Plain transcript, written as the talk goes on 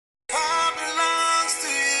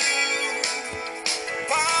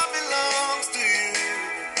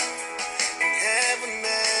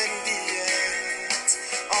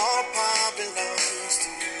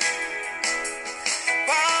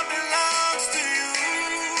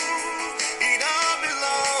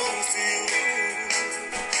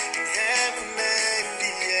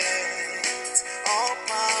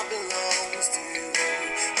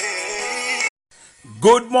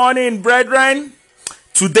Good morning, brethren.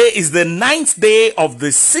 Today is the 9th day of the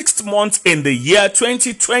 6th month in the year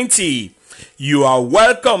 2020. You are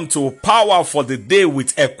welcome to Power for the Day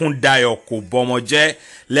with Ekundayo Kobomoje.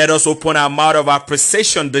 Let us open our mouth of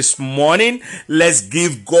appreciation this morning. Let's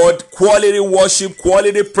give God quality worship,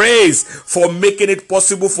 quality praise for making it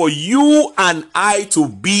possible for you and I to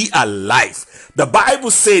be alive. The Bible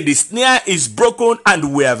says the snare is broken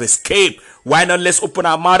and we have escaped. Why not let's open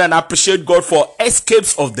our mouth and appreciate God for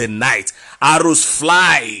escapes of the night. Arrows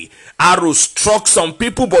fly. Arrows struck some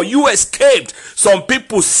people, but you escaped. Some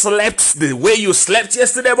people slept the way you slept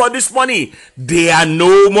yesterday, but this morning, they are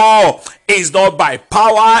no more. It's not by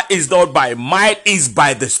power, it's not by might, it's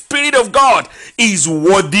by the Spirit of God. He's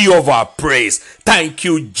worthy of our praise. Thank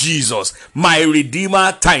you, Jesus. My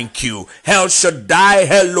Redeemer, thank you. El Shaddai,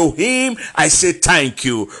 Elohim, I say thank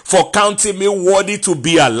you for counting me worthy to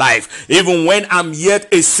be alive. Even when I'm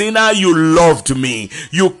yet a sinner, you loved me.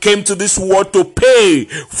 You came to this world to pay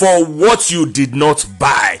for what you did not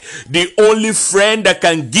buy. The only friend that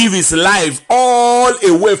can give his life all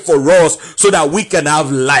away for us so that we can have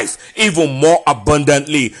life even more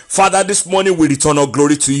abundantly. Father, this morning we return our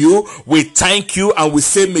glory to you. We thank you and we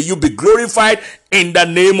say may you be glorified in the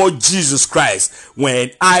name of Jesus Christ.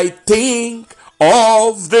 When I think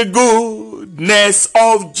of the goodness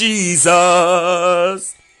of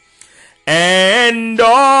Jesus and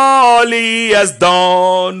all he has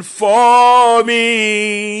done for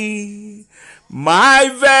me,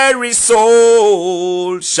 my very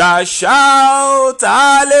soul shall shout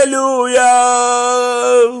hallelujah.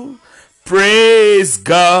 Praise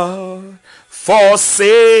God for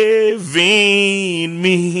saving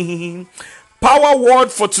me. Power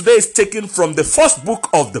word for today is taken from the first book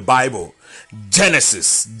of the Bible,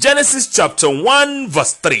 Genesis chapter 1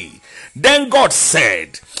 verse 3. Then God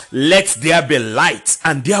said, let there be light,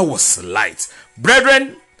 and there was light.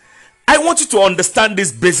 Brethren, I want you to understand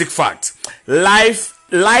this basic fact.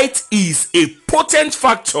 Light is a potent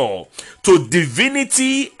factor to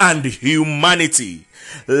divinity and humanity.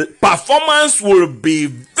 Performance will be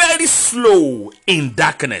very slow in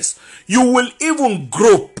darkness. You will even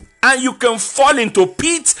grope, and you can fall into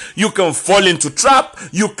pit, you can fall into trap,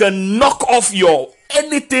 you can knock off your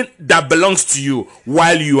anything that belongs to you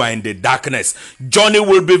while you are in the darkness. Journey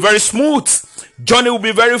will be very smooth, journey will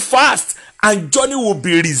be very fast, and journey will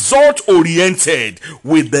be result oriented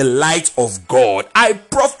with the light of God. I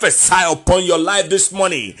prophesy upon your life this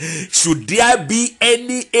morning. Should there be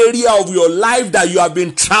any area of your life that you have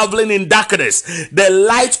been traveling in darkness, the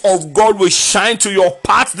light of God will shine to your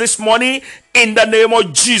path this morning. In the name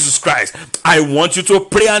of Jesus Christ, I want you to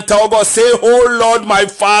pray and tell God, say, oh Lord, my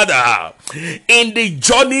Father, in the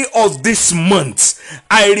journey of this month,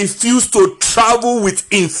 I refuse to travel with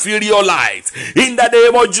inferior light. In the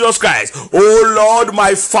name of Jesus Christ, oh Lord,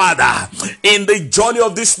 my Father, in the journey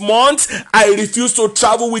of this month, I refuse to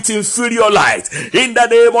travel with inferior light. In the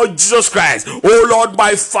name of Jesus Christ, oh Lord,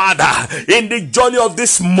 my Father, in the journey of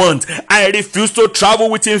this month, I refuse to travel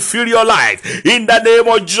with inferior light. In the name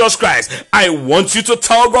of Jesus Christ, I want you to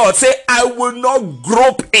tell God, say, I will not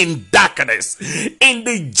grope in darkness. In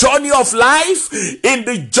the journey of life, in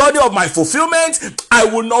the journey of my fulfillment, I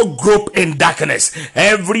will not grope in darkness.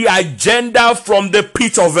 Every agenda from the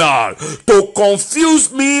pit of hell to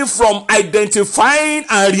confuse me from identifying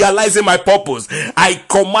and realizing my purpose, I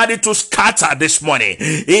command it to scatter this morning.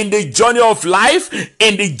 In the journey of life,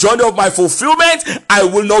 in the journey of my fulfillment, I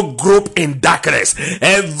will not grope in darkness.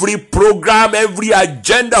 Every program, every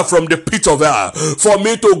agenda from the pit of hell for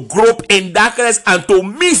me to grope in darkness and to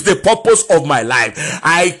miss the purpose of my life,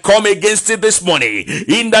 I come against it this morning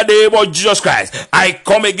in the name of Jesus Christ. I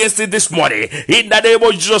come against it this morning in the name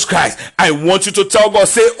of Jesus Christ. I want you to tell God,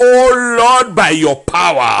 say, oh Lord, by your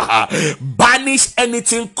power, banish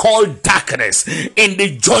anything called darkness in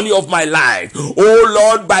the journey of my life.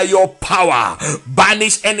 Oh Lord, by your power,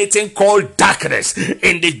 banish anything called darkness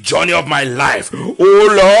in the journey of my life. Oh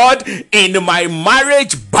Lord, in my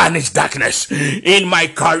marriage, banish darkness. In my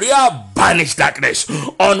career, banish darkness.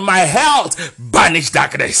 On my health, banish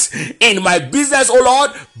darkness. In my business, oh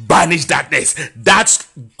Lord, banish darkness. That's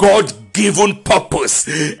God-given purpose.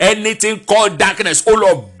 Anything called darkness, oh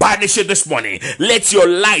Lord, banish it this morning. Let your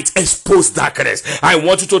light expose darkness. I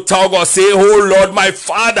want you to tell God, say, oh Lord, my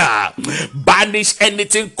Father, banish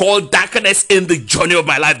anything called darkness in the journey of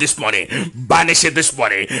my life this morning. Banish it this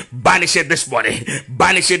morning. Banish it this morning.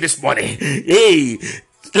 Banish it this morning. Hey,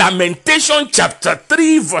 Lamentation chapter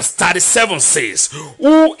 3 verse 37 says,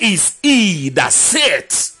 who is he that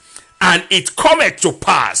saith, and it cometh to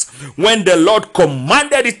pass when the Lord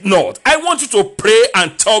commanded it not. I want you to pray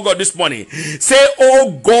and tell God this morning. Say,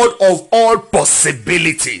 oh God of all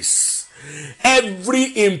possibilities,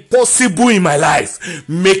 every impossible in my life,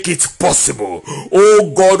 make it possible.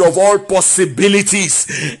 Oh God of all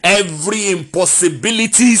possibilities, every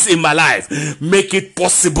impossibilities in my life, make it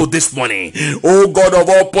possible this morning. Oh God of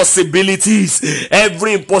all possibilities,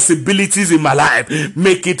 every impossibilities in my life,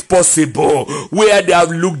 make it possible. Where they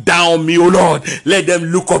have looked down on me, oh Lord, let them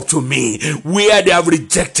look up to me. Where they have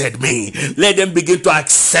rejected me, let them begin to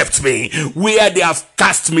accept me. Where they have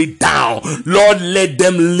cast me down, Lord, let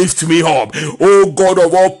them lift me up. Oh God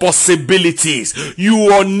of all possibilities,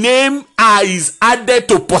 your name is added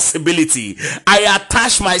to possibility. I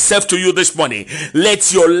attach myself to you this morning.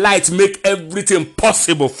 Let your light make everything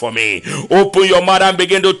possible for me. Open your mouth and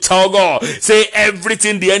begin to tell God. Say,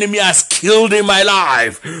 everything the enemy has killed in my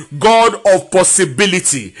life, God of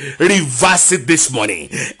possibility, reverse it this morning.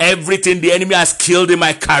 Everything the enemy has killed in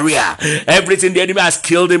my career, everything the enemy has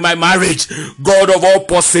killed in my marriage, God of all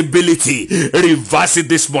possibility, reverse it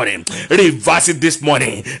this morning. Reverse it this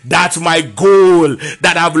morning. That's my goal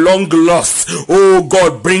that I've long lost. Oh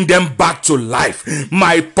God, bring them back to life.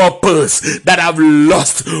 My purpose that I've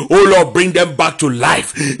lost, oh Lord, bring them back to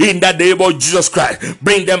life in the name of Jesus Christ.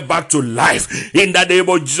 Bring them back to life in the name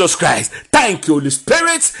of Jesus Christ. Thank you, Holy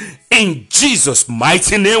Spirit. In Jesus'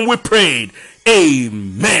 mighty name we prayed.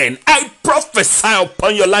 Amen. I prophesy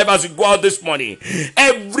upon your life as you go out this morning.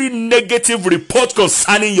 Every negative report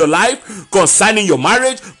concerning your life, concerning your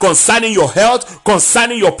marriage, concerning your health,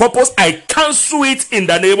 concerning your purpose, I cancel it in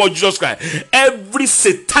the name of Jesus Christ. Every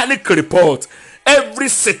satanic report, every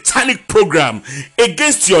satanic program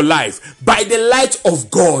against your life, by the light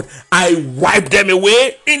of God, I wipe them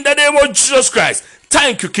away in the name of Jesus Christ.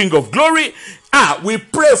 Thank you, King of Glory. We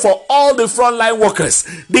pray for all the frontline workers.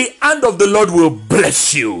 The hand of the Lord will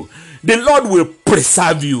bless you. The Lord will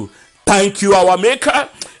preserve you. Thank you, our Maker.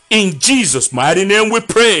 In Jesus' mighty name we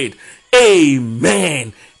prayed.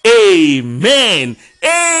 Amen. Amen.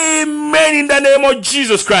 Amen. In the name of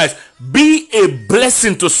Jesus Christ. Be a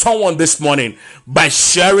blessing to someone this morning by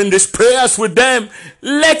sharing these prayers with them.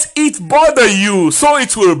 Let it bother you so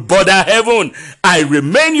it will bother heaven. I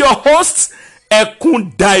remain your host,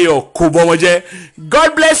 Ekundayo Kubomoje.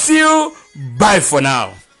 God bless you. Bye for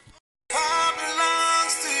now.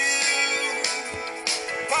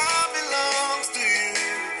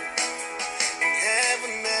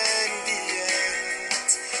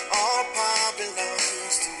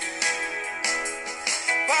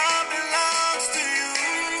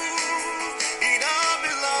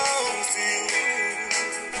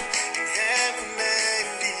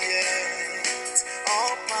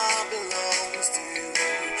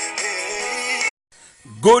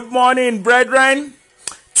 Good morning, brethren.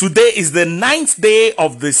 Today is the 9th day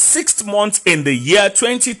of the 6th month in the year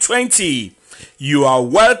 2020. You are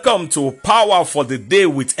welcome to Power for the Day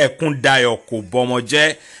with Ekundayo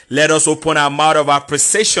Kubomoje. Let us open our mouth of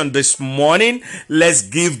appreciation this morning. Let's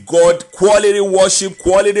give God quality worship,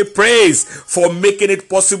 quality praise for making it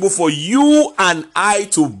possible for you and I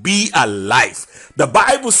to be alive. The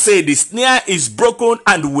Bible says the snare is broken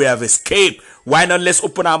and we have escaped. Why not let's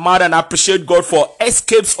open our mouth and appreciate God for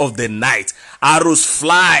escapes of the night. Arrows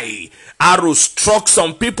fly. Arrows struck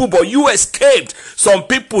some people, but you escaped. Some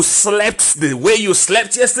people slept the way you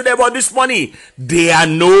slept yesterday, but this morning, they are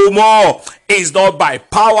no more. It's not by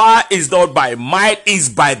power, it's not by might, it's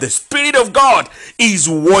by the Spirit of God. He's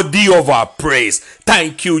worthy of our praise.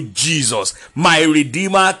 Thank you, Jesus. My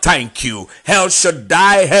Redeemer, thank you. El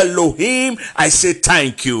Shaddai, Elohim, I say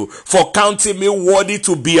thank you for counting me worthy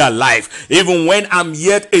to be alive. Even when I'm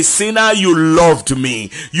yet a sinner, you loved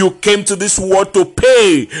me. You came to this world to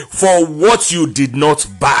pay for what you did not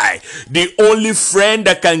buy. The only friend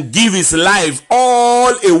that can give his life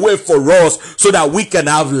all away for us so that we can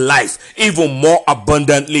have life even more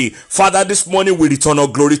abundantly. Father, this morning we return our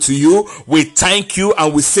glory to you. We thank you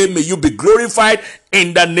and we say may you be glorified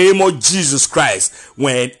in the name of Jesus Christ.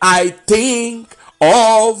 When I think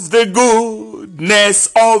of the goodness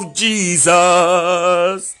of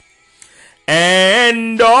Jesus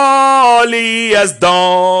and all he has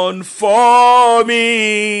done for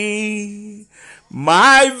me,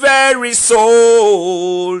 my very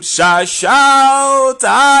soul shall shout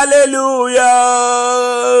hallelujah.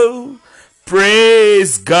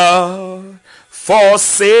 Praise God for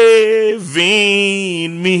saving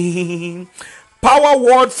me. Power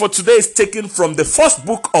word for today is taken from the first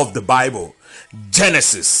book of the Bible,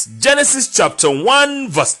 Genesis. Genesis chapter 1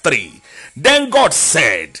 verse 3. Then God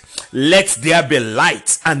said, let there be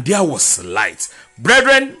light, and there was light.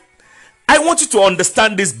 Brethren, I want you to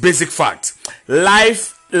understand this basic fact.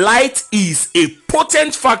 Light is a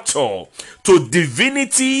potent factor to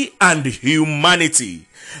divinity and humanity.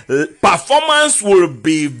 Performance will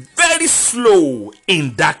be very slow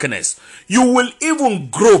in darkness. You will even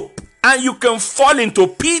grope, and you can fall into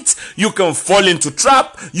pit, you can fall into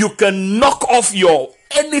trap, you can knock off your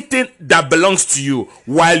anything that belongs to you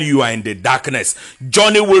while you are in the darkness.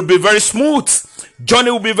 Journey will be very smooth,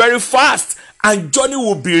 journey will be very fast, and journey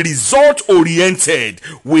will be result oriented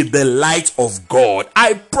with the light of God.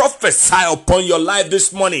 I prophesy upon your life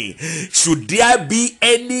this morning. Should there be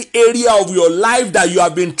any area of your life that you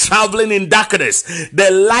have been traveling in darkness,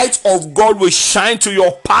 the light of God will shine to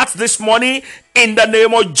your path this morning. In the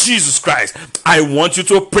name of Jesus Christ, I want you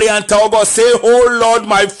to pray and tell God, say, oh Lord,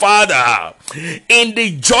 my Father, in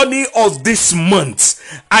the journey of this month,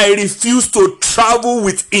 I refuse to travel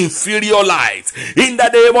with inferior light. In the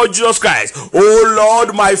name of Jesus Christ, oh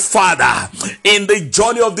Lord, my Father, in the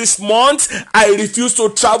journey of this month, I refuse to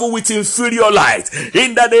travel with inferior light.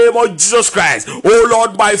 In the name of Jesus Christ, oh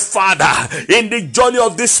Lord, my Father, in the journey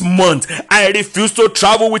of this month, I refuse to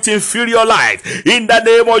travel with inferior light. In the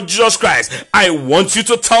name of Jesus Christ, I want you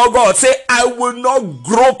to tell God, say, I will not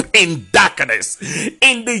grope in darkness.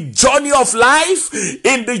 In the journey of life,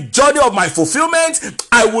 in the journey of my fulfillment,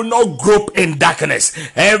 I will not grope in darkness.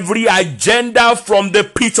 Every agenda from the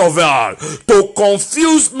pit of hell to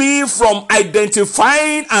confuse me from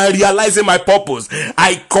identifying and realizing my purpose,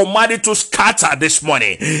 I command it to scatter this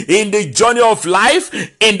morning. In the journey of life,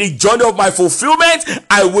 in the journey of my fulfillment,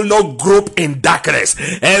 I will not grope in darkness.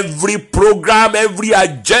 Every program, every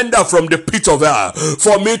agenda from the pit of hell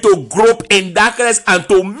for me to grope in darkness and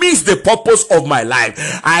to miss the purpose of my life,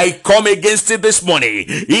 I come against it this morning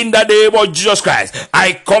in the name of Jesus Christ.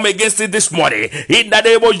 I come against it this morning in the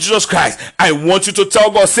name of Jesus Christ. I want you to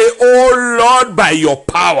tell God, say, oh Lord, by your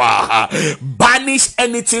power, banish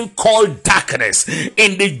anything called darkness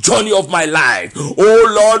in the journey of my life.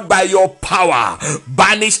 Oh Lord, by your power,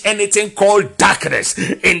 banish anything called darkness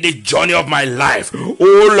in the journey of my life.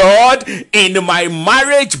 Oh Lord, in my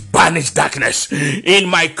marriage, banish darkness. In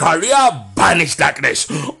my career, banish darkness.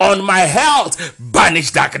 On my health,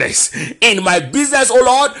 banish darkness. In my business, oh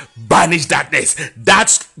Lord, banish darkness.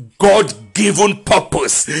 That's God-given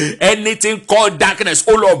purpose. Anything called darkness,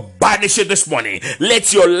 oh Lord, banish it this morning.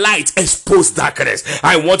 Let your light expose darkness.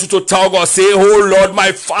 I want you to tell God, say, oh Lord,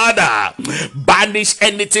 my Father, banish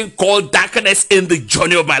anything called darkness in the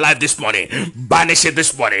journey of my life this morning. Banish it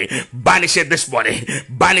this morning. Banish it this morning.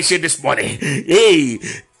 Banish it this morning. Hey,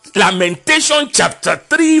 Lamentation chapter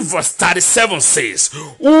 3 verse 37 says,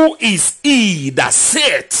 who is he that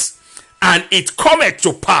saith, and it cometh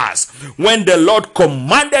to pass when the Lord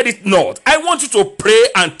commanded it not? I want you to pray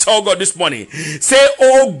and tell God this morning, say,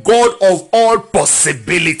 oh God of all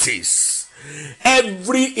possibilities,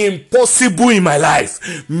 every impossible in my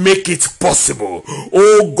life, make it possible.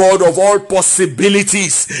 Oh God of all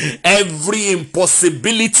possibilities, every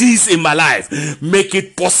impossibilities in my life, make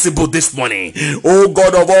it possible this morning. Oh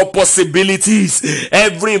God of all possibilities,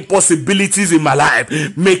 every impossibilities in my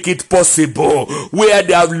life, make it possible. Where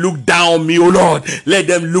they have looked down on me, oh Lord, let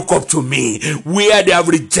them look up to me. Where they have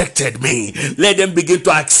rejected me, let them begin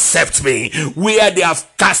to accept me. Where they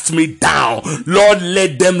have cast me down, Lord,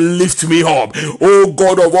 let them lift me up. Oh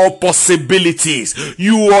God of all possibilities,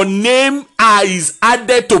 your name is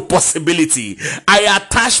added to possibility. I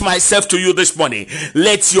attach myself to you this morning.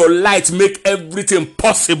 Let your light make everything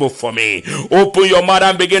possible for me. Open your mouth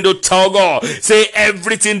and begin to tell God, say,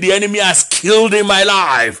 everything the enemy has killed in my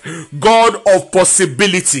life, God of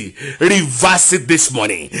possibility, reverse it this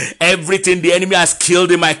morning. Everything the enemy has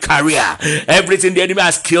killed in my career, everything the enemy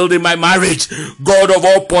has killed in my marriage, God of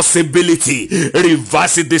all possibility,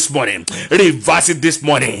 reverse it this morning. Reverse it this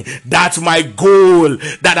morning. That's my goal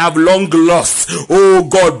that I've long lost. Oh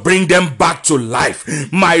God, bring them back to life.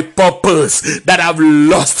 My purpose that I've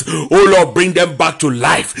lost, oh Lord, bring them back to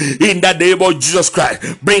life in the name of Jesus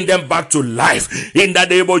Christ. Bring them back to life in the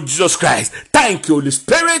name of Jesus Christ. Thank you, Holy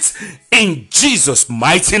Spirit. In Jesus'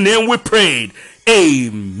 mighty name we prayed.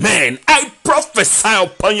 Amen. I prophesy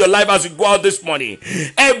upon your life as you go out this morning.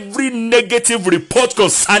 Every negative report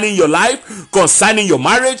concerning your life, concerning your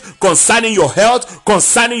marriage, concerning your health,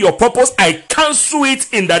 concerning your purpose, I cancel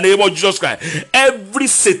it in the name of Jesus Christ. Every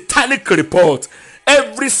satanic report,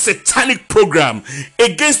 every satanic program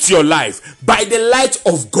against your life, by the light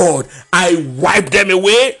of God, I wipe them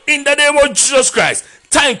away in the name of Jesus Christ.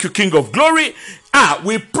 Thank you, King of Glory.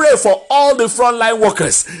 We pray for all the frontline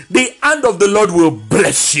workers. The hand of the Lord will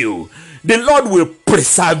bless you. The Lord will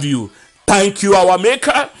preserve you. Thank you, our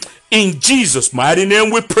Maker. In Jesus' mighty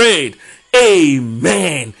name we prayed.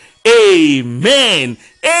 Amen. Amen.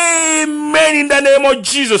 Amen. In the name of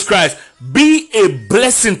Jesus Christ. Be a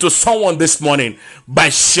blessing to someone this morning by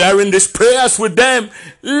sharing these prayers with them.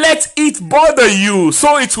 Let it bother you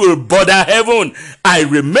so it will bother heaven. I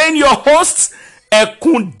remain your host,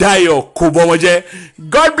 Ekundayo Kubomoje.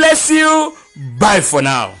 God bless you. Bye for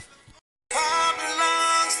now.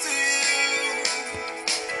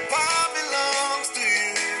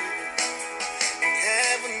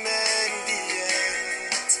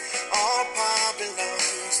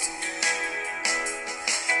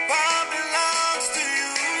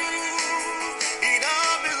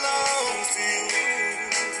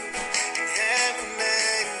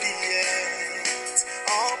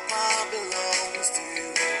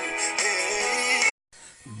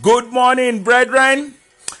 Good morning, brethren.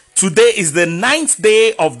 Today is the 9th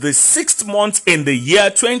day of the 6th month in the year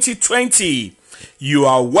 2020. You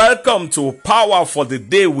are welcome to Power for the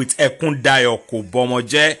Day with Ekundayo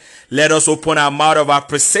Kubomoje. Let us open our mouth of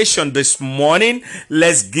appreciation this morning.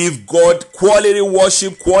 Let's give God quality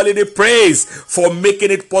worship, quality praise for making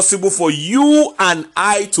it possible for you and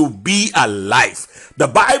I to be alive. The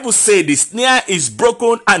Bible says the snare is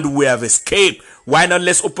broken and we have escaped. Why not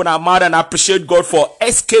let's open our mouth and appreciate God for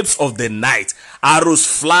escapes of the night. Arrows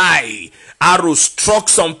fly. Arrows struck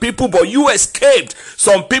some people, but you escaped.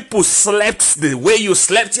 Some people slept the way you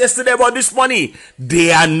slept yesterday, but this morning,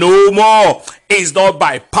 they are no more. It's not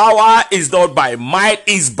by power, it's not by might,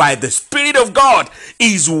 it's by the Spirit of God.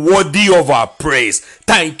 He's worthy of our praise.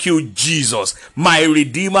 Thank you, Jesus. My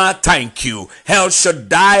Redeemer, thank you. El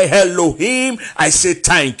Shaddai, Elohim, I say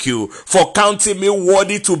thank you for counting me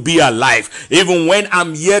worthy to be alive. Even when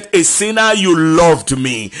I'm yet a sinner, you loved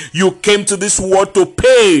me. You came to this world to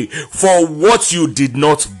pay for what you did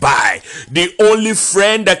not buy. The only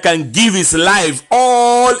friend that can give his life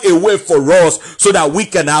all away for us so that we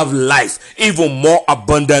can have life even more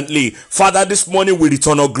abundantly. Father, this morning we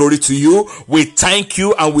return our glory to you. We thank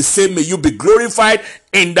you and we say may you be glorified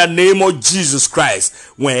in the name of Jesus Christ.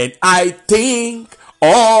 When I think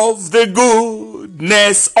of the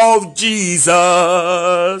goodness of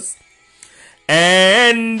Jesus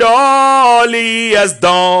and all he has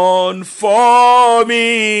done for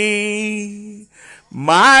me,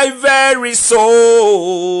 my very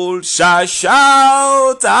soul shall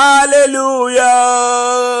shout hallelujah.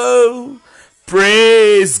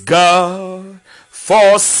 Praise God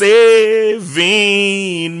for saving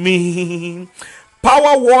me.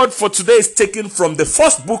 Power word for today is taken from the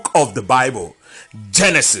first book of the Bible,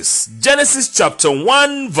 Genesis. Genesis chapter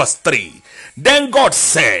 1 verse 3. Then God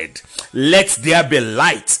said, let there be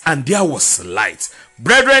light, and there was light.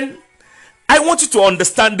 Brethren, I want you to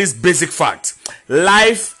understand this basic fact.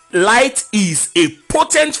 Light is a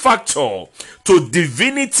potent factor to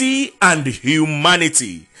divinity and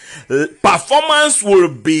humanity. Performance will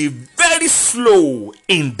be very slow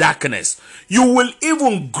in darkness. You will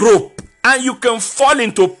even grope and you can fall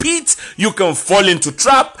into pit, you can fall into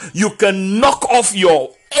trap, you can knock off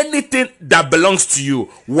your anything that belongs to you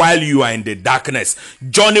while you are in the darkness.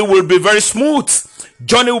 Journey will be very smooth,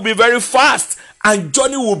 journey will be very fast, and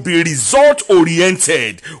journey will be result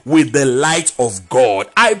oriented with the light of God.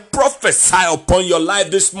 I prophesy upon your life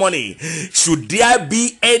this morning. Should there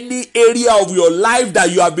be any area of your life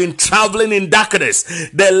that you have been traveling in darkness,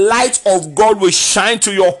 the light of God will shine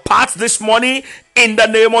to your path this morning. In the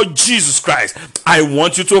name of Jesus Christ, I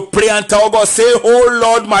want you to pray and tell God, say, oh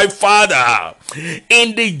Lord, my Father,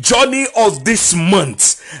 in the journey of this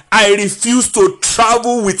month, I refuse to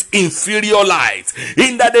travel with inferior light.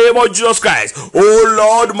 In the name of Jesus Christ, oh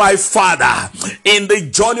Lord, my Father, in the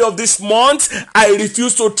journey of this month, I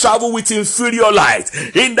refuse to travel with inferior light.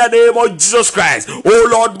 In the name of Jesus Christ, oh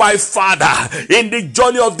Lord, my Father, in the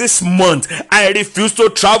journey of this month, I refuse to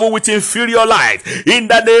travel with inferior light. In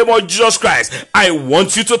the name of Jesus Christ, I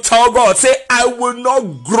want you to tell God, say, I will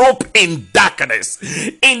not grope in darkness.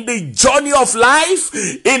 In the journey of life,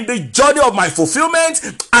 in the journey of my fulfillment,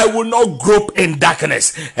 I will not grope in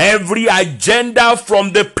darkness. Every agenda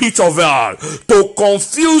from the pit of hell to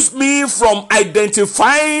confuse me from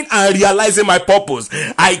identifying and realizing my purpose,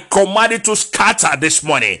 I command it to scatter this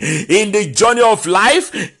morning. In the journey of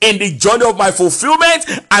life, in the journey of my fulfillment,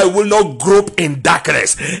 I will not grope in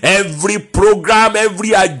darkness. Every program,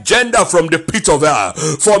 every agenda from the pit of hell,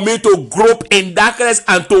 for me to grope in darkness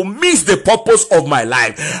and to miss the purpose of my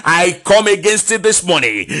life. I come against it this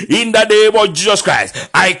morning in the name of Jesus Christ.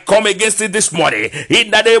 I come against it this morning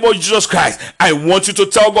in the name of Jesus Christ. I want you to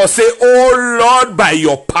tell God, say, oh Lord, by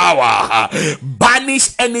your power,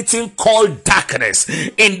 banish anything called darkness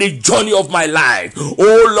in the journey of my life.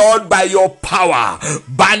 Oh Lord, by your power,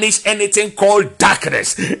 banish anything called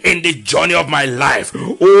darkness in the journey of my life.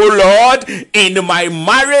 Oh Lord, in my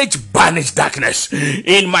marriage, banish darkness.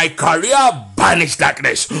 In my career, banish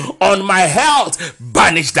darkness. On my health,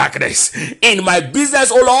 banish darkness. In my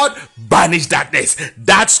business, oh Lord, banish darkness.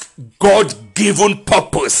 That's God-given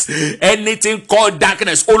purpose. Anything called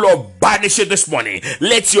darkness, oh Lord, banish it this morning.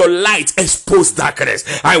 Let your light expose darkness.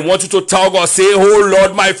 I want you to tell God, say, oh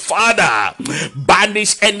Lord, my Father,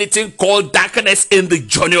 banish anything called darkness in the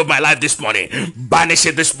journey of my life this morning. Banish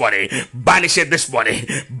it this morning. Banish it this morning.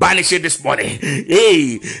 Banish it this morning.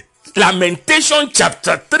 Hey, Lamentation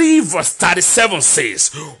chapter 3 verse 37 says,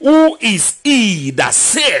 who is he that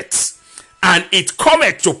saith, and it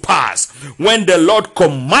cometh to pass when the Lord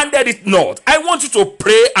commanded it not? I want you to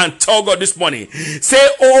pray and tell God this morning, say,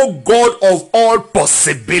 oh God of all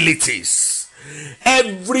possibilities,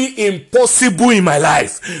 every impossible in my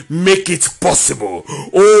life, make it possible.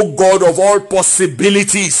 Oh God of all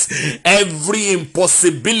possibilities, every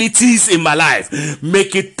impossibilities in my life,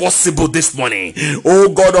 make it possible this morning. Oh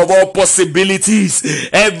God of all possibilities,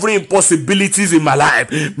 every impossibilities in my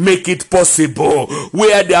life, make it possible.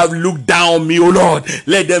 Where they have looked down on me, oh Lord,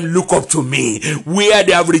 let them look up to me. Where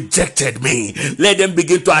they have rejected me, let them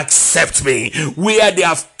begin to accept me. Where they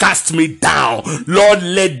have cast me down, Lord,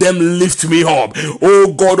 let them lift me up.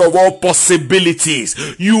 Oh God of all possibilities,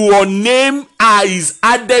 your name is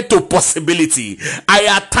added to possibility.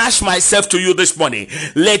 I attach myself to you this morning.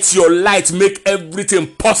 Let your light make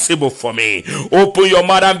everything possible for me. Open your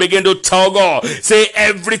mouth and begin to tell God, say,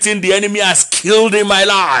 everything the enemy has killed in my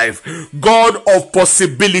life, God of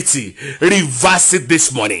possibility, reverse it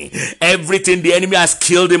this morning. Everything the enemy has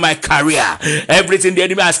killed in my career, everything the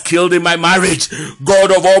enemy has killed in my marriage,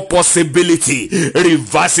 God of all possibility,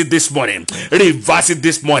 reverse it this morning. Reverse it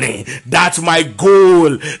this morning. That's my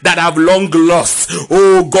goal that I've long lost.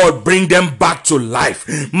 Oh God, bring them back to life.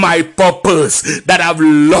 My purpose that I've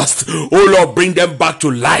lost, oh Lord, bring them back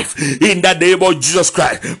to life in the name of Jesus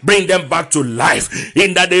Christ. Bring them back to life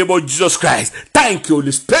in the name of Jesus Christ. Thank you,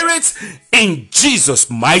 Holy Spirit. In Jesus'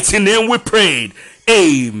 mighty name we prayed.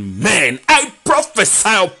 Amen. I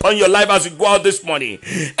prophesy upon your life as you go out this morning.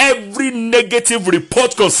 Every negative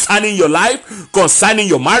report concerning your life, concerning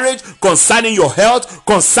your marriage, concerning your health,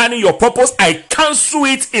 concerning your purpose, I cancel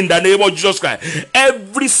it in the name of Jesus Christ.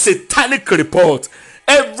 Every satanic report,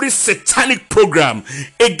 every satanic program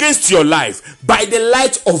against your life, by the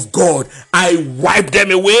light of God, I wipe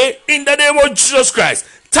them away in the name of Jesus Christ.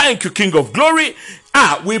 Thank you, King of Glory.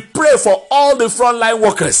 We pray for all the frontline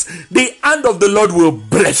workers. The hand of the Lord will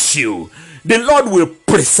bless you. The Lord will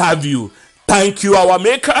preserve you. Thank you, our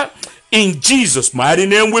Maker. In Jesus' mighty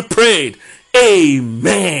name we prayed.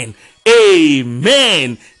 Amen.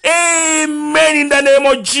 Amen. Amen. In the name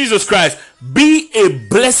of Jesus Christ. Be a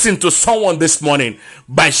blessing to someone this morning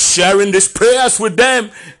by sharing these prayers with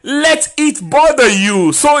them. Let it bother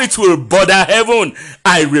you so it will bother heaven.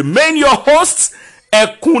 I remain your host,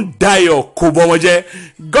 Ekundayo Kubomoje.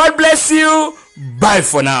 God bless you. Bye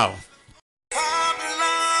for now.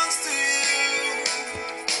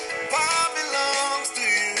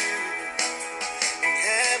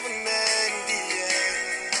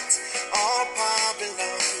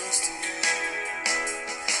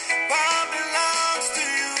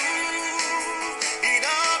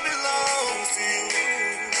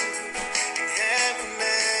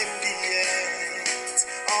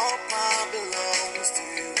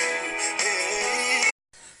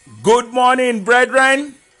 Good morning,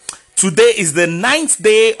 brethren. Today is the 9th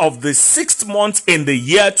day of the 6th month in the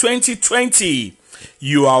year 2020.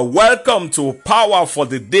 You are welcome to Power for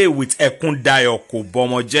the Day with Ekundayo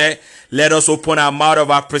Kubomoje. Let us open our mouth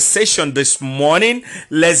of appreciation this morning.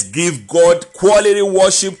 Let's give God quality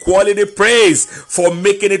worship, quality praise for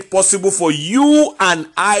making it possible for you and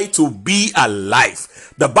I to be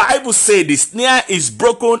alive. The Bible says the snare is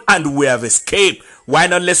broken and we have escaped. Why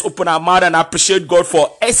not let's open our mouth and appreciate God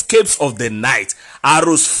for escapes of the night.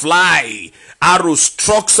 Arrows fly. Arrows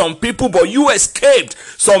struck some people, but you escaped.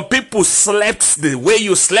 Some people slept the way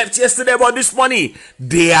you slept yesterday, but this morning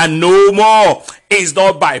they are no more. It's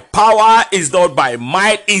not by power, it's not by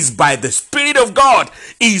might, it's by the Spirit of God.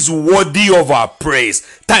 He's worthy of our praise.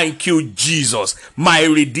 Thank you, Jesus, my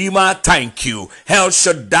Redeemer. Thank you, El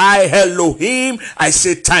Shaddai, Elohim. I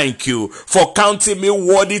say thank you for counting me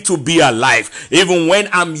worthy to be alive. Even when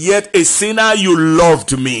I'm yet a sinner, you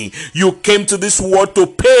loved me. You came to this world to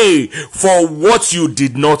pay for what you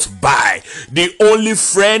did not buy. The only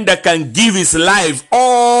friend that can give his life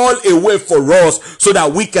all away for us so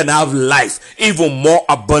that we can have life even more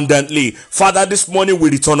abundantly. Father, this morning we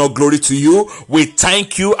return our glory to you. We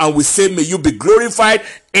thank you and we say may you be glorified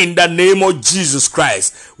in the name of Jesus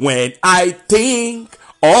Christ. When I think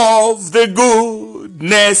of the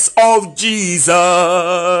goodness of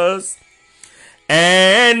Jesus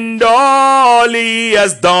and all he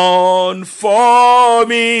has done for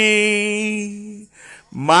me,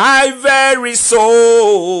 my very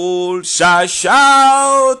soul shall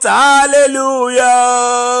shout hallelujah.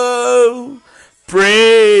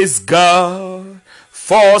 Praise God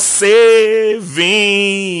for saving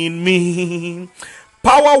me.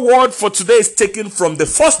 Power word for today is taken from the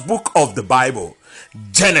first book of the Bible,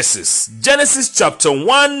 Genesis. Genesis chapter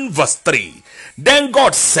 1 verse 3. Then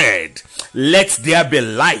God said, let there be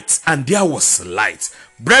light, and there was light.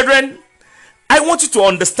 Brethren, I want you to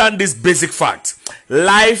understand this basic fact.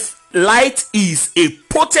 Light is a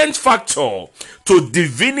potent factor to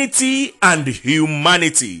divinity and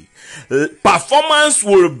humanity. Performance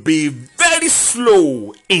will be very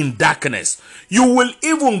slow in darkness. You will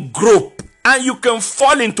even grope, and you can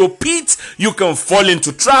fall into pit, you can fall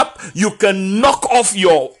into trap, you can knock off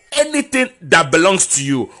your anything that belongs to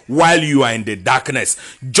you while you are in the darkness.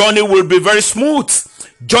 Journey will be very smooth,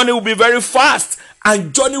 journey will be very fast,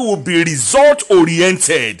 and journey will be result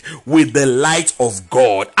oriented with the light of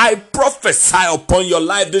God. I prophesy upon your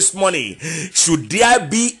life this morning. Should there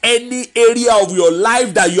be any area of your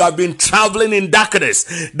life that you have been traveling in darkness,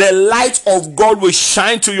 the light of God will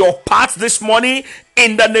shine to your path this morning.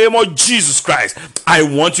 In the name of Jesus Christ, I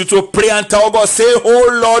want you to pray and tell God, say,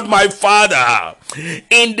 oh Lord, my Father,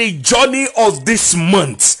 in the journey of this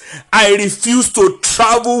month, I refuse to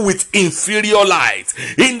travel with inferior light.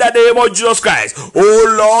 In the name of Jesus Christ,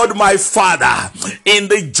 oh Lord, my Father, in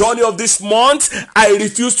the journey of this month, I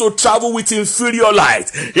refuse to travel with inferior light.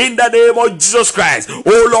 In the name of Jesus Christ,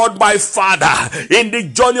 oh Lord, my Father, in the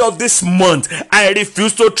journey of this month, I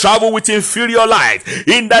refuse to travel with inferior light.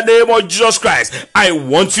 In the name of Jesus Christ, I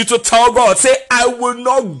want you to tell God, say, I will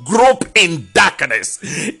not grope in darkness.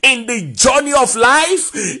 In the journey of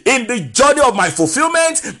life, in the journey of my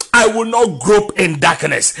fulfillment, I will not grope in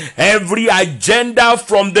darkness. Every agenda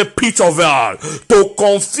from the pit of hell to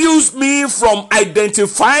confuse me from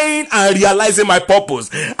identifying and realizing my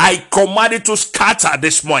purpose, I command it to scatter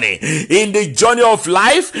this morning. In the journey of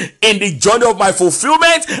life, in the journey of my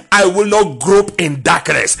fulfillment, I will not grope in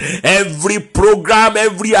darkness. Every program,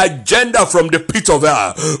 every agenda from the pit of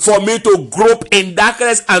hell for me to grope in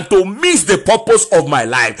darkness and to miss the purpose of my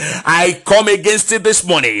life, I come against it this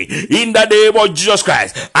morning in the name of Jesus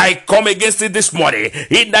Christ. I come against it this morning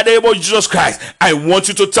in the name of Jesus Christ. I want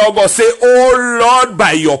you to tell God, say, oh Lord,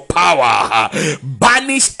 by your power,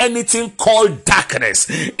 banish anything called darkness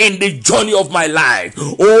in the journey of my life.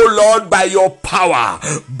 Oh Lord, by your power,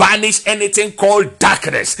 banish anything called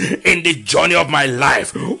darkness in the journey of my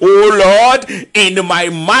life. Oh Lord, in my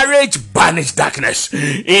marriage, banish darkness.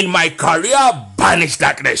 In my career, banish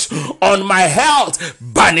darkness. On my health,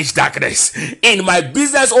 banish darkness. In my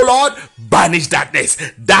business, oh Lord, banish darkness.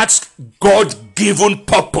 That's God-given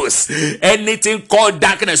purpose. Anything called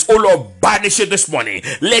darkness, oh Lord, banish it this morning.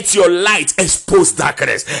 Let your light expose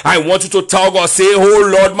darkness. I want you to tell God, say,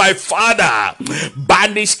 oh Lord, my Father,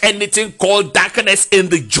 banish anything called darkness in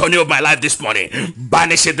the journey of my life this morning.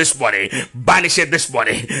 Banish it this morning. Banish it this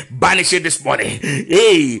morning. Banish it this morning.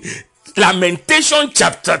 Hey, Lamentation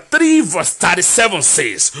chapter 3 verse 37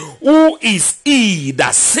 says, who is he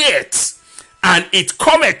that saith, and it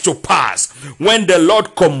cometh to pass when the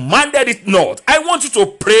Lord commanded it not? I want you to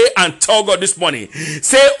pray and tell God this morning,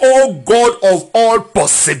 say, oh God of all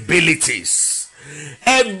possibilities,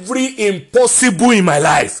 every impossible in my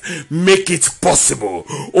life, make it possible.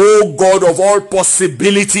 Oh God of all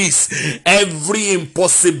possibilities, every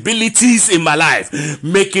impossibilities in my life,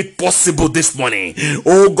 make it possible this morning.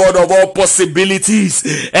 Oh God of all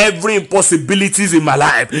possibilities, every impossibilities in my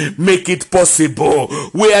life, make it possible.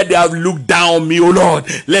 Where they have looked down on me, oh Lord,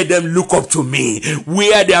 let them look up to me.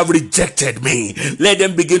 Where they have rejected me, let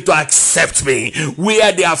them begin to accept me.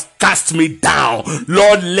 Where they have cast me down,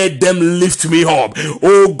 Lord, let them lift me up. job.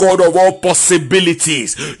 Oh God of all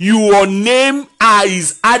possibilities, your name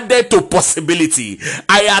is added to possibility.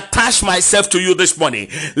 I attach myself to you this morning.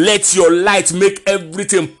 Let your light make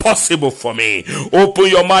everything possible for me. Open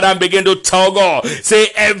your mouth and begin to tell God. Say,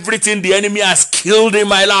 everything the enemy has killed in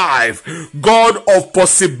my life, God of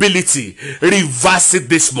possibility, reverse it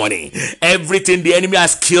this morning. Everything the enemy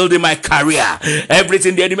has killed in my career,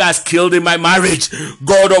 everything the enemy has killed in my marriage,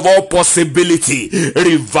 God of all possibility,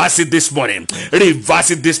 reverse it this morning.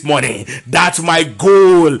 Reverse it this morning. That's my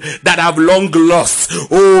goal that I've long lost.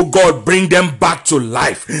 Oh God, bring them back to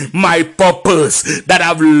life. My purpose that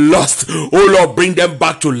I've lost, oh Lord, bring them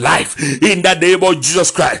back to life in the name of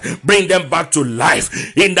Jesus Christ. Bring them back to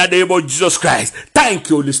life in the name of Jesus Christ. Thank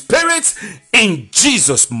you, Holy Spirit. In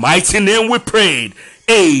Jesus' mighty name we prayed.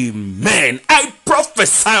 Amen. I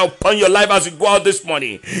prophesy upon your life as you go out this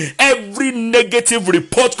morning. Every negative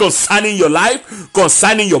report concerning your life,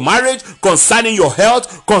 concerning your marriage, concerning your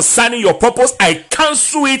health, concerning your purpose, I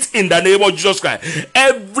cancel it in the name of Jesus Christ.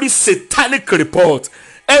 Every satanic report,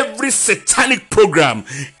 every satanic program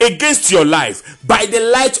against your life, by the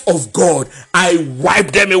light of God, I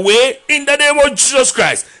wipe them away in the name of Jesus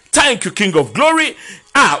Christ. Thank you, King of Glory.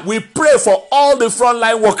 We pray for all the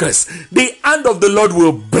frontline workers. The hand of the Lord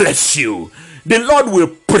will bless you. The Lord will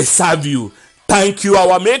preserve you. Thank you,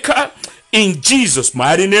 our Maker. In Jesus'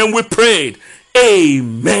 mighty name we prayed.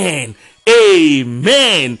 Amen.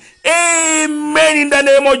 Amen. Amen. In the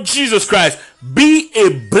name of Jesus Christ. Be a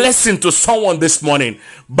blessing to someone this morning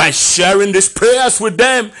by sharing these prayers with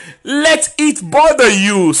them. Let it bother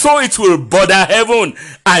you so it will bother heaven.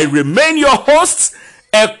 I remain your host,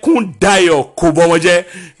 Ekundayo Kubomoje.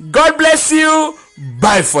 God bless you.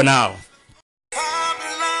 Bye for now. Power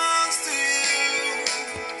belongs to you.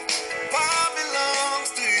 Power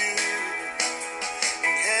belongs to you.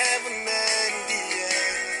 Heaven and the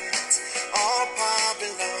earth, all power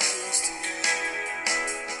belongs to you.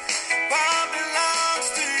 Power belongs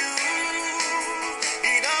to you.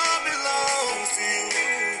 It all belongs to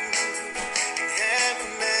you.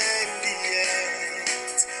 Heaven and the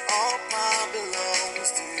earth, all power belongs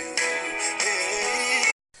to you.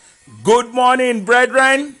 Hey. Good morning,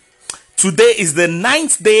 brethren. Today is the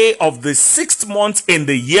 9th day of the 6th month in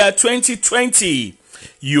the year 2020.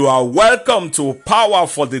 You are welcome to Power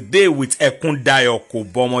for the Day with Ekundayo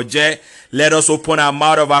Kubomoje. Let us open our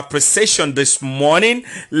mouth of appreciation this morning.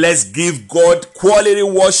 Let's give God quality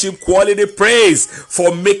worship, quality praise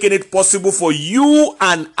for making it possible for you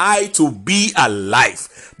and I to be alive.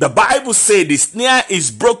 The Bible says the snare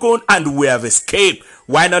is broken and we have escaped.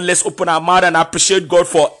 Why not let's open our mouth and appreciate God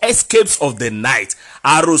for escapes of the night.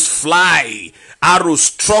 Arrows fly. Arrows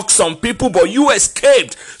struck some people, but you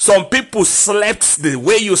escaped. Some people slept the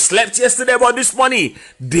way you slept yesterday, but this morning,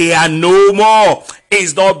 they are no more.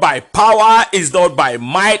 It's not by power, it's not by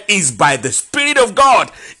might, it's by the Spirit of God.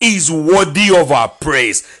 Is worthy of our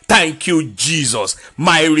praise. Thank you, Jesus.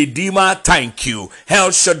 My Redeemer, thank you.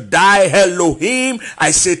 El Shaddai, Elohim, I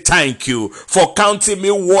say thank you for counting me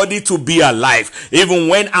worthy to be alive. Even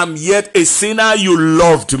when I'm yet a sinner, you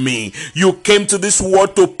loved me. You came to this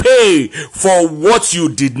world to pay for what you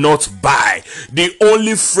did not buy. The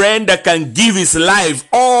only friend that can give his life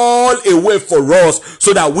all away for us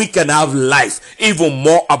so that we can have life even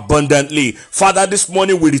more abundantly. Father, this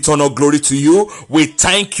morning we return our glory to you. We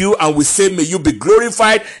thank you and we say may you be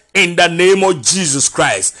glorified in the name of Jesus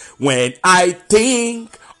Christ. When I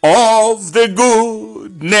think of the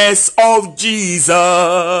goodness of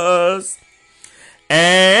Jesus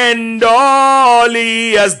and all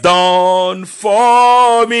he has done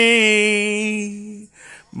for me,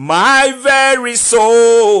 my very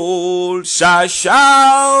soul shall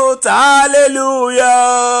shout hallelujah.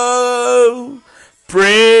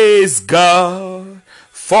 Praise God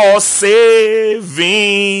for saving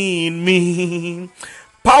me.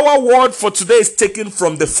 Power word for today is taken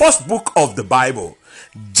from the first book of the Bible,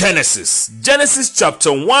 Genesis. Genesis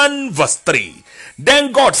chapter 1 verse 3.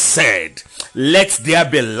 Then God said, let there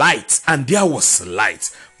be light, and there was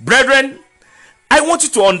light. Brethren, I want you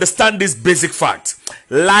to understand this basic fact.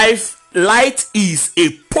 Light is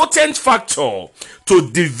a potent factor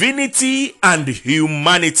to divinity and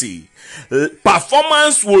humanity.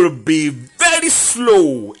 Performance will be very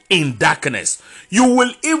slow in darkness. You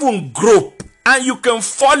will even grope and you can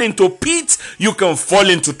fall into pit, you can fall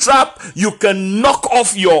into trap, you can knock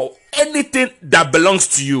off your anything that belongs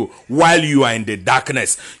to you while you are in the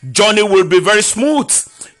darkness. Journey will be very smooth.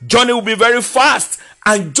 Journey will be very fast.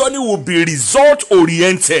 and journey will be result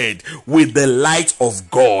oriented with the light of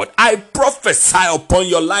God. I prophesy upon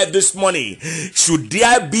your life this morning. Should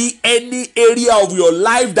there be any area of your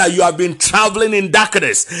life that you have been traveling in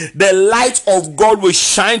darkness, the light of God will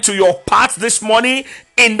shine to your path this morning.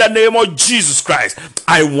 In the name of Jesus Christ,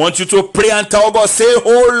 I want you to pray and tell God, say,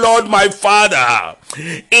 oh Lord, my Father,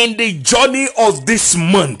 in the journey of this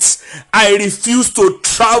month, I refuse to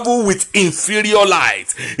travel with inferior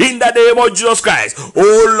light. In the name of Jesus Christ,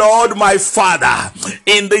 oh Lord, my Father,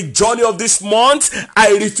 in the journey of this month,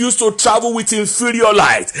 I refuse to travel with inferior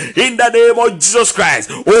light. In the name of Jesus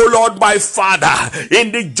Christ, oh Lord, my Father,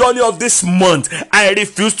 in the journey of this month, I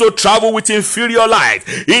refuse to travel with inferior light.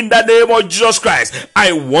 In the name of Jesus Christ,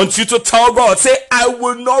 I want you to tell God, say, I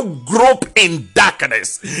will not grope in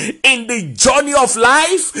darkness. In the journey of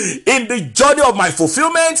life, in the journey of my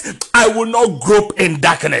fulfillment, I will not grope in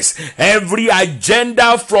darkness. Every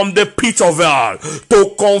agenda from the pit of hell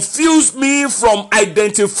to confuse me from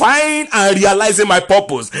identifying and realizing my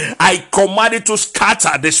purpose, I command it to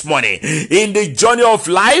scatter this morning. In the journey of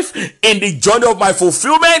life, in the journey of my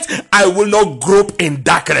fulfillment, I will not grope in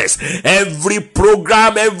darkness. Every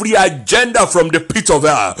program, every agenda from the pit of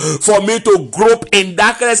hell for me to grope in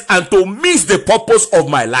darkness and to miss the purpose of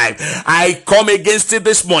my life, I come against it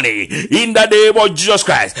this morning in the name of Jesus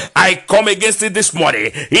Christ. I come against it this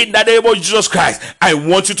morning in the name of Jesus Christ. I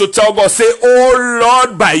want you to tell God, say, oh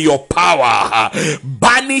Lord, by your power,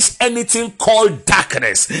 banish anything called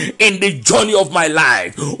darkness in the journey of my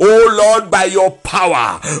life. Oh Lord, by your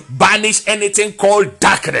power, banish anything called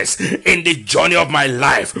darkness in the journey of my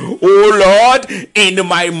life. Oh Lord, in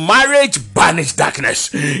my marriage, banish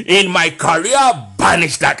darkness. In my career,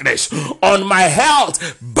 banish darkness. On my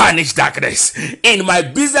health, banish darkness. In my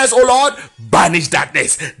business, oh Lord, banish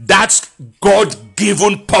darkness. That's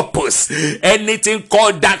God-given purpose. Anything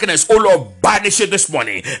called darkness, oh Lord, banish it this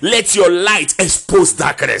morning. Let your light expose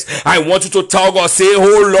darkness. I want you to tell God, say,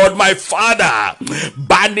 oh Lord, my Father,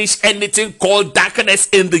 banish anything called darkness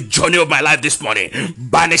in the journey of my life this morning.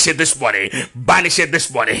 Banish it this morning. Banish it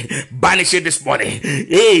this morning. Banish it this morning.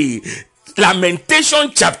 Hey,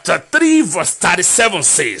 Lamentation chapter 3 verse 37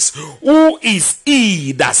 says, who is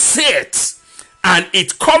he that saith, and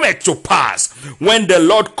it cometh to pass when the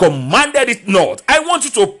Lord commanded it not? I want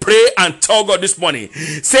you to pray and tell God this morning,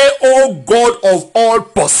 say, oh God of all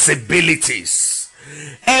possibilities,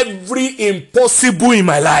 every impossible in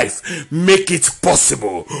my life, make it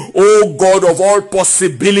possible. Oh God of all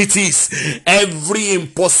possibilities, every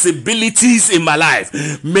impossibilities in my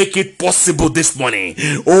life, make it possible this morning.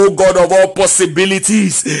 Oh God of all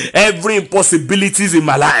possibilities, every impossibilities in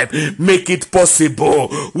my life, make it possible.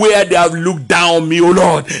 Where they have looked down on me, oh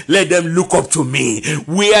Lord, let them look up to me.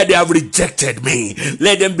 Where they have rejected me,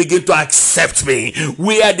 let them begin to accept me.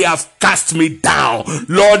 Where they have cast me down,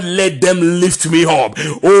 Lord, let them lift me up.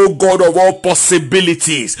 Oh God of all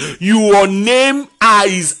possibilities, your name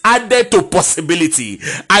is added to possibility.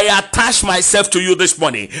 I attach myself to you this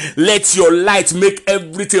morning. Let your light make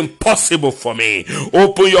everything possible for me.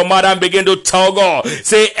 Open your mouth and begin to tell God,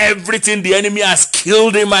 say, everything the enemy has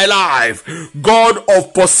killed in my life, God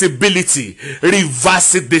of possibility,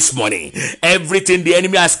 reverse it this morning. Everything the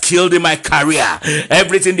enemy has killed in my career,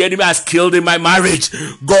 everything the enemy has killed in my marriage,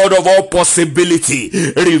 God of all possibility,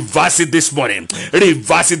 reverse it this morning.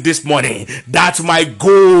 Reverse it this morning. That's my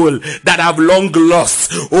goal that I've long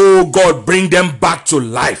lost. Oh God, bring them back to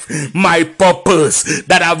life. My purpose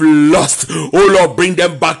that I've lost, oh Lord, bring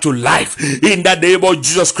them back to life in the name of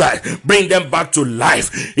Jesus Christ. Bring them back to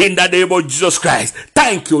life in the name of Jesus Christ.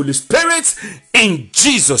 Thank you, Holy Spirit. In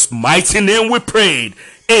Jesus' mighty name we prayed.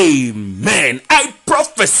 Amen. I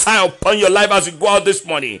prophesy upon your life as you go out this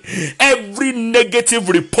morning. Every negative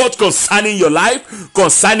report concerning your life,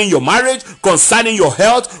 concerning your marriage, concerning your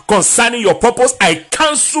health, concerning your purpose, I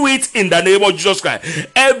cancel it in the name of Jesus Christ.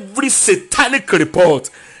 Every satanic report,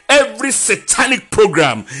 every satanic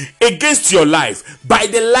program against your life, by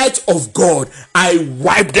the light of God, I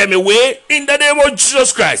wipe them away in the name of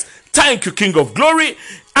Jesus Christ. Thank you, King of Glory.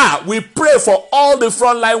 We pray for all the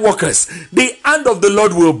frontline workers. The hand of the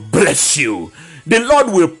Lord will bless you. The Lord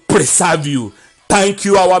will preserve you. Thank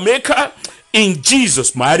you, our Maker. In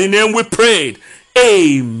Jesus' mighty name we prayed.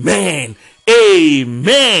 Amen.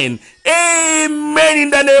 Amen. Amen. In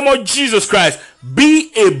the name of Jesus Christ.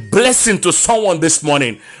 Be a blessing to someone this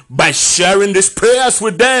morning by sharing these prayers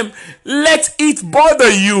with them. Let it bother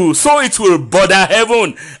you so it will bother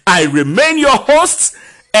heaven. I remain your host,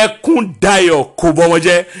 Ekundayo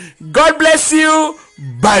Kubomoje. God bless you.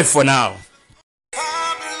 Bye for now.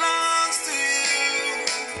 Power belongs to you.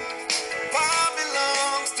 Power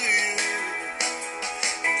belongs to you.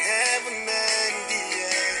 In heaven and the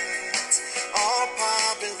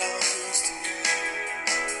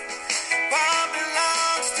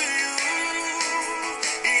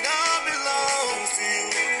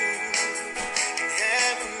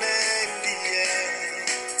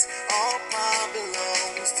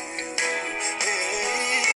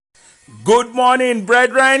Good morning,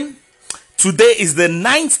 brethren. Today is the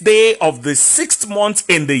 9th day of the 6th month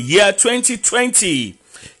in the year 2020.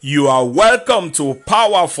 You are welcome to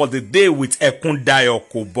Power for the Day with Ekundayo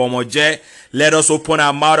Kobomoje. Let us open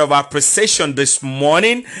our mouth of appreciation this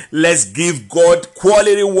morning. Let's give God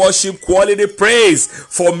quality worship, quality praise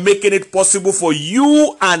for making it possible for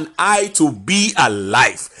you and I to be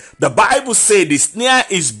alive. The Bible says the snare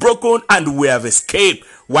is broken and we have escaped.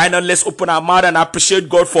 Why not let's open our mouth and appreciate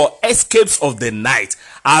God for escapes of the night.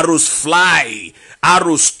 Arrows fly.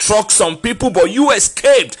 Arrows struck some people, but you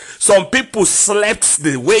escaped. Some people slept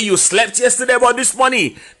the way you slept yesterday, but this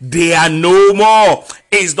morning they are no more.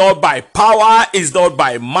 It's not by power, it's not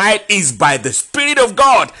by might, it's by the Spirit of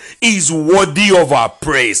God. Is worthy of our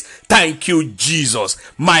praise. Thank you, Jesus,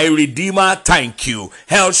 my Redeemer. Thank you,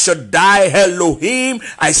 El Shaddai, Elohim.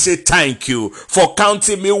 I say thank you for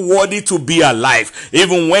counting me worthy to be alive.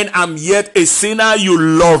 Even when I'm yet a sinner, you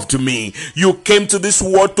loved me. You came to this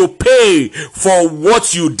world to pay for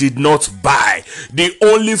what you did not buy. The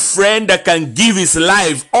only friend that can give his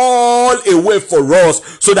life all away for us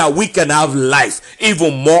so that we can have life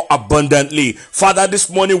even more abundantly. Father, this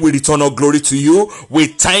morning we return all glory to you. We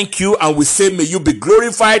thank you and we say may you be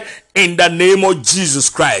glorified in the name of Jesus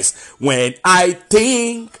Christ. When I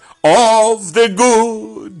think of the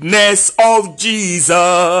goodness of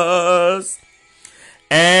Jesus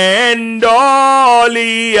and all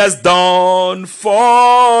he has done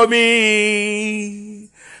for me,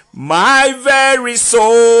 my very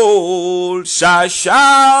soul shall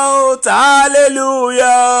shout hallelujah.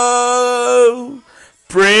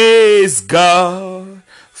 Praise God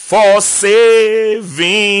for saving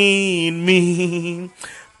me.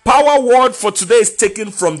 Power word for today is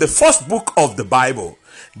taken from the first book of the Bible,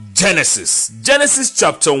 Genesis. Genesis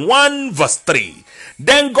chapter 1 verse 3.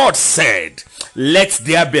 Then God said, let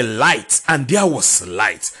there be light, and there was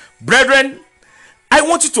light. Brethren, I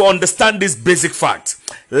want you to understand this basic fact.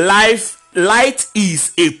 Light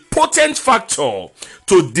is a potent factor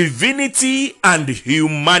to divinity and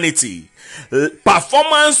humanity.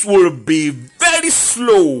 Performance will be very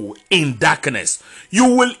slow in darkness. You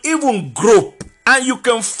will even grope, and you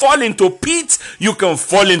can fall into pit, you can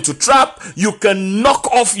fall into trap, you can knock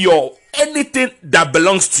off your anything that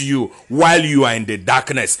belongs to you while you are in the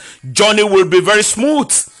darkness. Journey will be very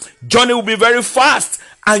smooth, journey will be very fast,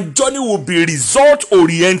 and journey will be result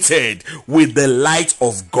oriented with the light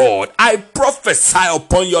of God. I prophesy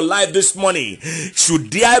upon your life this morning.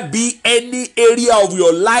 Should there be any area of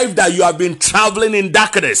your life that you have been traveling in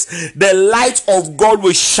darkness, the light of God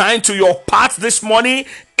will shine to your path this morning.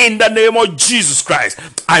 In the name of Jesus Christ,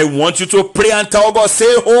 I want you to pray and tell God, say,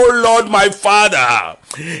 oh Lord, my Father,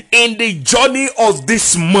 in the journey of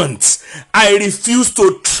this month, I refuse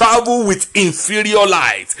to travel with inferior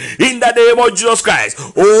light. In the name of Jesus Christ,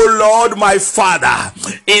 oh Lord, my Father,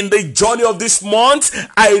 in the journey of this month,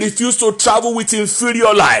 I refuse to travel with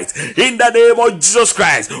inferior light. In the name of Jesus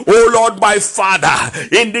Christ, oh Lord, my Father,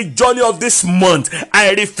 in the journey of this month,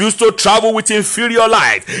 I refuse to travel with inferior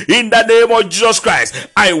light. In the name of Jesus Christ,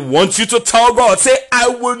 I want you to tell God, say, I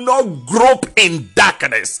will not grope in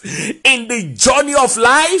darkness. In the journey of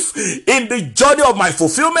life, in the journey of my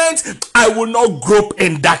fulfillment, I will not grope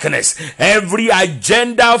in darkness. Every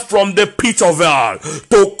agenda from the pit of hell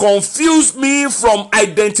to confuse me from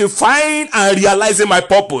identifying and realizing my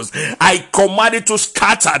purpose, I command it to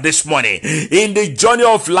scatter this morning. In the journey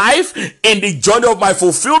of life, in the journey of my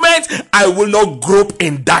fulfillment, I will not grope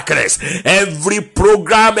in darkness. Every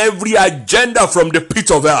program, every agenda from the pit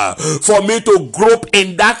of hell for me to grope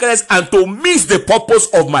in darkness and to miss the purpose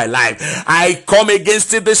of my life, I come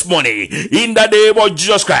against it this morning in the name of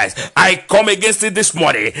Jesus Christ. I come against it this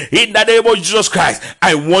morning in the name of Jesus Christ.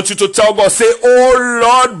 I want you to tell God, say, oh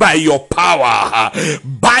Lord, by your power,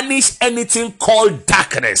 banish anything called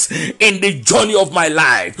darkness in the journey of my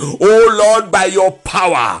life. Oh Lord, by your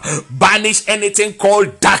power, banish anything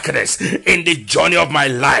called darkness in the journey of my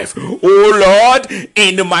life. Oh Lord,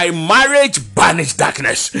 in my marriage, banish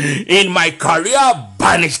darkness. In my career,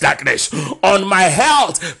 banish darkness. On my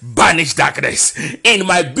health, banish darkness. In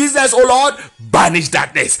my business, oh Lord, banish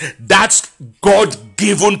darkness. That's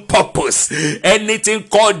God-given purpose. Anything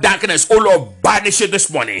called darkness, oh Lord, banish it this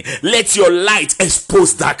morning. Let your light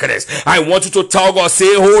expose darkness. I want you to tell God,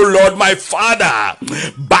 say, oh Lord, my Father,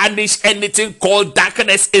 banish anything called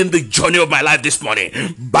darkness in the journey of my life this morning.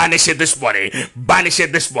 Banish it this morning. Banish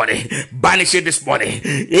it this morning. Banish it this morning.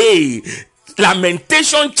 Hey,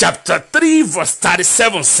 Lamentation chapter 3 verse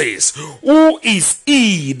 37 says, who is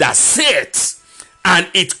he that saith, and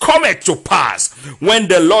it cometh to pass when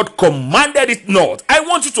the Lord commanded it not. I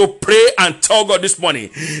want you to pray and tell God this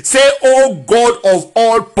morning. Say, oh God of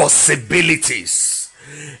all possibilities,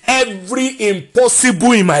 every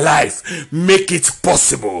impossible in my life, make it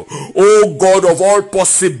possible. Oh God of all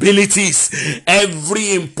possibilities,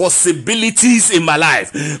 every impossibilities in my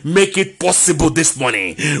life, make it possible this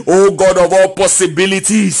morning. Oh God of all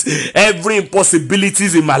possibilities, every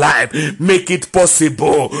impossibilities in my life, make it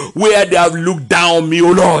possible. Where they have looked down on me,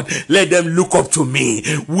 oh Lord, let them look up to me.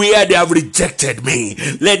 Where they have rejected me,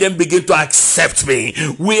 let them begin to accept me.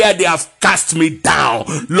 Where they have cast me down,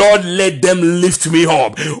 Lord, let them lift me up.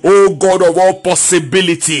 Oh God of all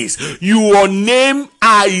possibilities, your name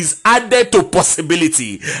is added to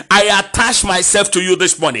possibility. I attach myself to you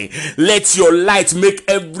this morning. Let your light make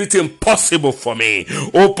everything possible for me.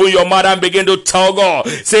 Open your mouth and begin to tell God.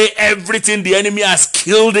 Say, everything the enemy has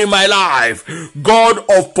killed in my life, God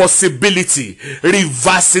of possibility,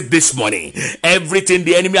 reverse it this morning. Everything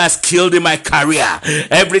the enemy has killed in my career,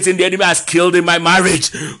 everything the enemy has killed in my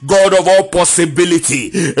marriage, God of all possibility,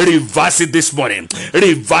 reverse it this morning.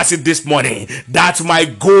 Reverse it this morning. That's my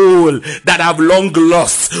goal that I've long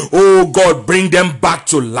lost. Oh God, bring them back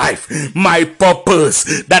to life. My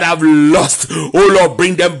purpose that I've lost, oh Lord,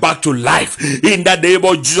 bring them back to life in the name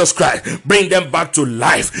of Jesus Christ. Bring them back to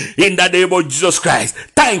life in the name of Jesus Christ.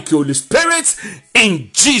 Thank you, Holy Spirit. In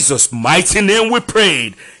Jesus' mighty name we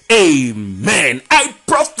prayed. Amen. I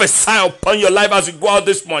prophesy upon your life as you go out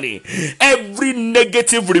this morning. Every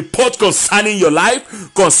negative report concerning your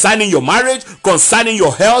life, concerning your marriage, concerning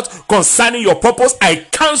your health, concerning your purpose, I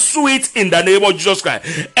cancel it in the name of Jesus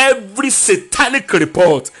Christ. Every satanic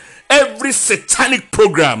report, every satanic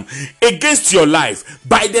program against your life,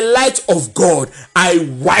 by the light of God,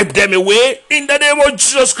 I wipe them away in the name of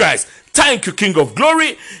Jesus Christ. Thank you, King of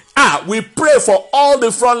Glory. We pray for all the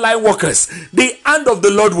frontline workers. The hand of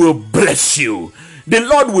the Lord will bless you. The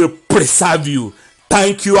Lord will preserve you.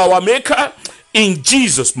 Thank you, our Maker. In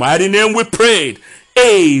Jesus' mighty name we prayed.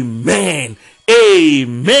 Amen.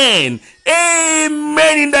 Amen.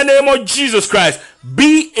 Amen. In the name of Jesus Christ.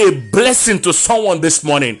 Be a blessing to someone this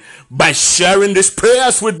morning by sharing these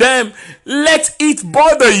prayers with them. Let it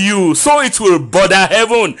bother you so it will bother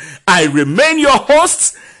heaven. I remain your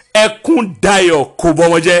host, Ekundayo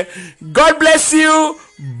Kubomoje. God bless you.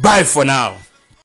 Bye for now.